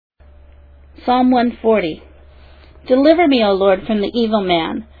Psalm 140. Deliver me, O Lord, from the evil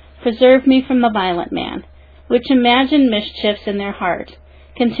man. Preserve me from the violent man, which imagine mischiefs in their heart.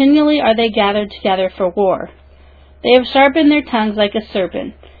 Continually are they gathered together for war. They have sharpened their tongues like a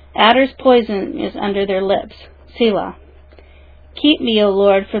serpent. Adder's poison is under their lips. Selah. Keep me, O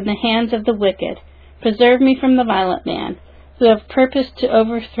Lord, from the hands of the wicked. Preserve me from the violent man, who have purposed to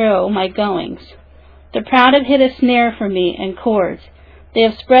overthrow my goings. The proud have hid a snare for me and cords. They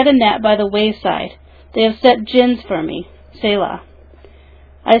have spread a net by the wayside. They have set gins for me. Selah.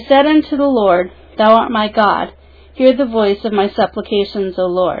 I said unto the Lord, Thou art my God. Hear the voice of my supplications, O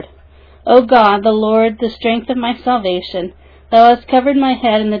Lord. O God, the Lord, the strength of my salvation, Thou hast covered my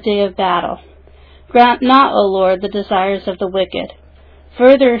head in the day of battle. Grant not, O Lord, the desires of the wicked.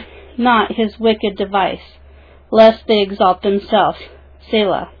 Further not his wicked device, lest they exalt themselves.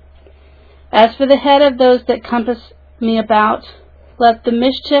 Selah. As for the head of those that compass me about, let the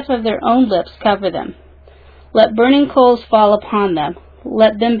mischief of their own lips cover them. Let burning coals fall upon them.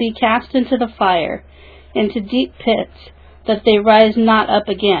 Let them be cast into the fire, into deep pits, that they rise not up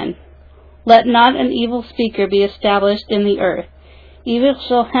again. Let not an evil speaker be established in the earth. Evil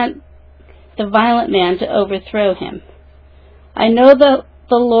shall hunt the violent man to overthrow him. I know that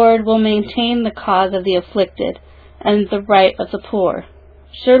the Lord will maintain the cause of the afflicted, and the right of the poor.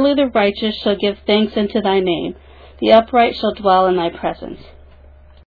 Surely the righteous shall give thanks unto thy name. The upright shall dwell in thy presence.